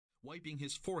wiping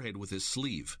his forehead with his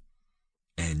sleeve.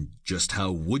 "And just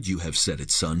how would you have said it,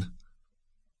 son?"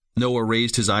 Noah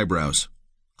raised his eyebrows.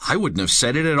 "I wouldn't have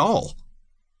said it at all."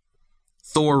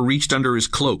 Thor reached under his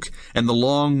cloak, and the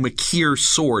long Makir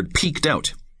sword peeked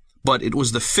out, but it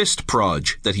was the fist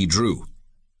proj that he drew.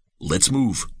 "Let's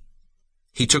move."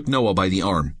 He took Noah by the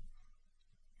arm.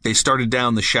 They started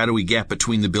down the shadowy gap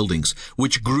between the buildings,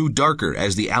 which grew darker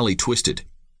as the alley twisted.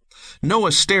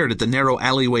 Noah stared at the narrow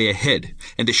alleyway ahead,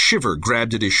 and a shiver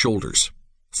grabbed at his shoulders.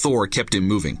 Thor kept him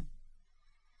moving.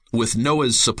 With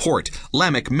Noah's support,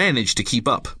 Lamech managed to keep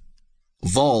up.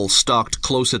 Vol stalked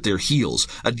close at their heels,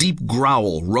 a deep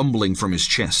growl rumbling from his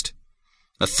chest.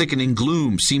 A thickening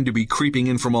gloom seemed to be creeping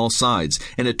in from all sides,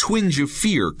 and a twinge of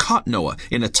fear caught Noah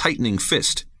in a tightening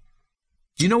fist.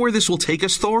 "Do you know where this will take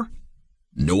us, Thor?"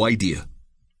 "No idea."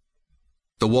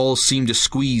 The walls seemed to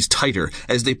squeeze tighter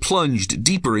as they plunged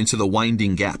deeper into the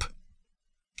winding gap.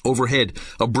 Overhead,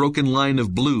 a broken line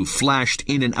of blue flashed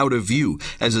in and out of view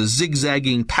as a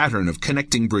zigzagging pattern of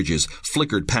connecting bridges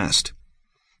flickered past.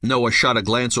 Noah shot a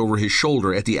glance over his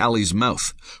shoulder at the alley's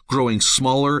mouth, growing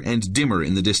smaller and dimmer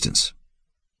in the distance.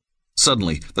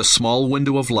 Suddenly, the small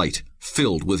window of light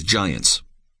filled with giants.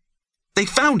 "They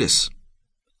found us!"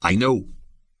 "I know."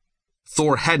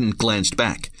 Thor hadn't glanced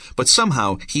back, but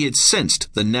somehow he had sensed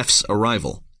the Neph's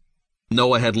arrival.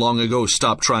 Noah had long ago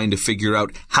stopped trying to figure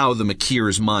out how the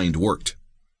Makir's mind worked.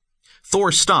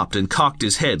 Thor stopped and cocked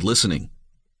his head, listening.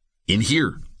 "In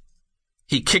here."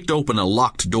 He kicked open a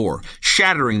locked door,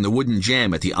 shattering the wooden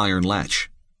jamb at the iron latch.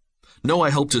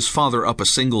 Noah helped his father up a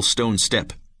single stone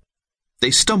step.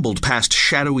 They stumbled past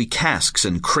shadowy casks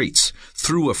and crates,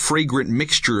 through a fragrant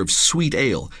mixture of sweet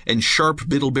ale and sharp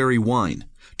bittleberry wine,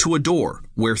 to a door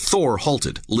where Thor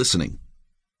halted, listening.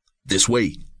 "This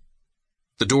way."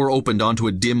 The door opened onto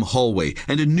a dim hallway,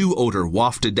 and a new odor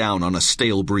wafted down on a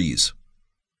stale breeze.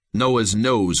 Noah's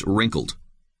nose wrinkled.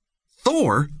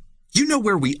 "Thor, you know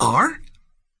where we are?"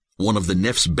 "One of the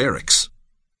Neph's barracks."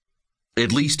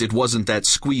 At least it wasn't that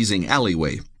squeezing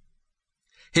alleyway.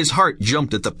 His heart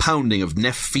jumped at the pounding of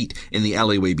Neph feet in the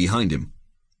alleyway behind him.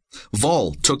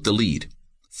 Vol took the lead.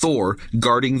 Thor,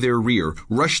 guarding their rear,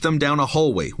 rushed them down a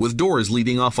hallway with doors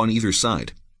leading off on either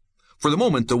side. For the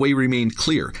moment, the way remained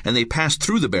clear, and they passed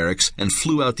through the barracks and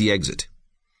flew out the exit.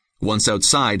 Once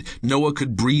outside, Noah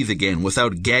could breathe again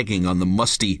without gagging on the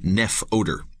musty Neph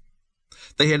odor.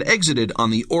 They had exited on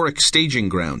the Auric staging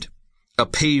ground, a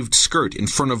paved skirt in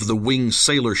front of the wing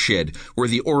sailor shed where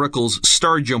the Oracle's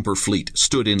Starjumper fleet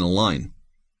stood in a line.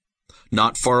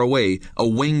 Not far away, a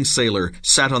wing sailor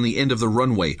sat on the end of the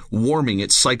runway, warming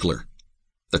its cycler.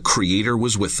 The Creator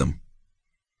was with them.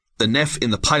 The Neph in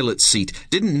the pilot's seat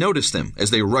didn't notice them as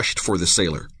they rushed for the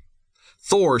sailor.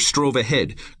 Thor strove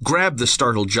ahead, grabbed the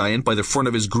startled giant by the front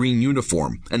of his green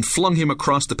uniform, and flung him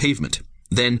across the pavement,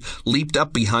 then leaped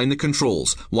up behind the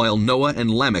controls, while Noah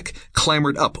and Lamech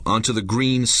clambered up onto the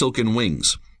green silken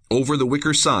wings, over the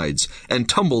wicker sides, and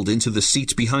tumbled into the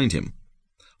seats behind him.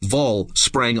 Vol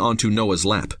sprang onto Noah's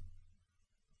lap.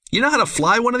 "You know how to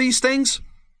fly one of these things?"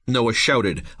 Noah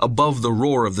shouted, above the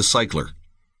roar of the cycler.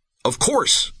 "Of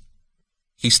course!"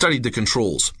 He studied the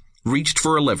controls, reached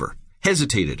for a lever,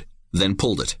 hesitated, then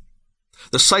pulled it.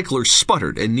 The cycler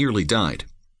sputtered and nearly died.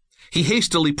 He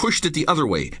hastily pushed it the other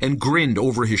way and grinned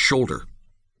over his shoulder.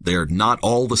 "They're not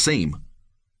all the same."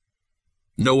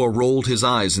 Noah rolled his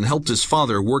eyes and helped his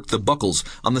father work the buckles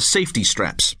on the safety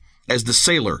straps as the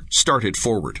sailor started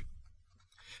forward.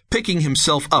 Picking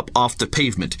himself up off the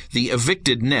pavement, the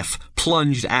evicted Neph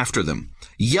plunged after them,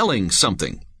 yelling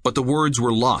something, but the words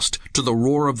were lost to the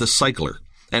roar of the cycler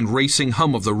and racing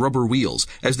hum of the rubber wheels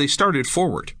as they started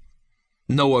forward.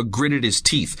 Noah gritted his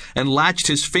teeth and latched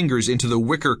his fingers into the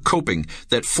wicker coping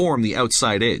that formed the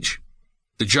outside edge.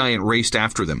 The giant raced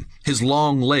after them, his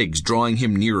long legs drawing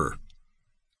him nearer.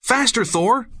 "Faster,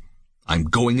 Thor!" "I'm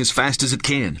going as fast as it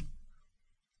can."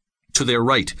 To their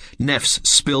right, Nephs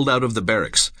spilled out of the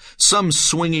barracks, some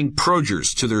swinging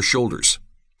progers to their shoulders.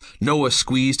 Noah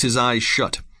squeezed his eyes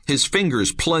shut, his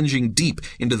fingers plunging deep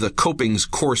into the coping's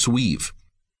coarse weave,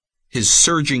 his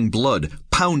surging blood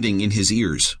pounding in his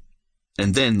ears.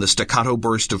 And then the staccato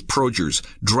burst of progers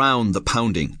drowned the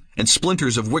pounding, and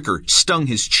splinters of wicker stung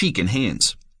his cheek and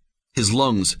hands. His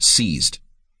lungs seized.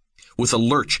 With a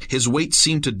lurch, his weight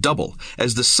seemed to double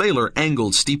as the sailor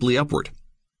angled steeply upward.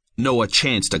 Noah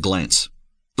chanced a glance.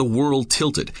 The world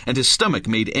tilted, and his stomach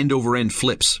made end-over-end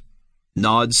flips.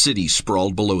 Nod City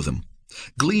sprawled below them.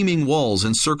 Gleaming walls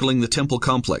encircling the temple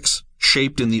complex,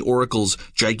 shaped in the Oracle's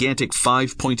gigantic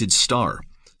five-pointed star,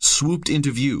 swooped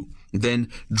into view,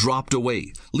 then dropped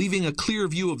away, leaving a clear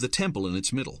view of the temple in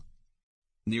its middle.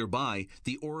 Nearby,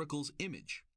 the Oracle's image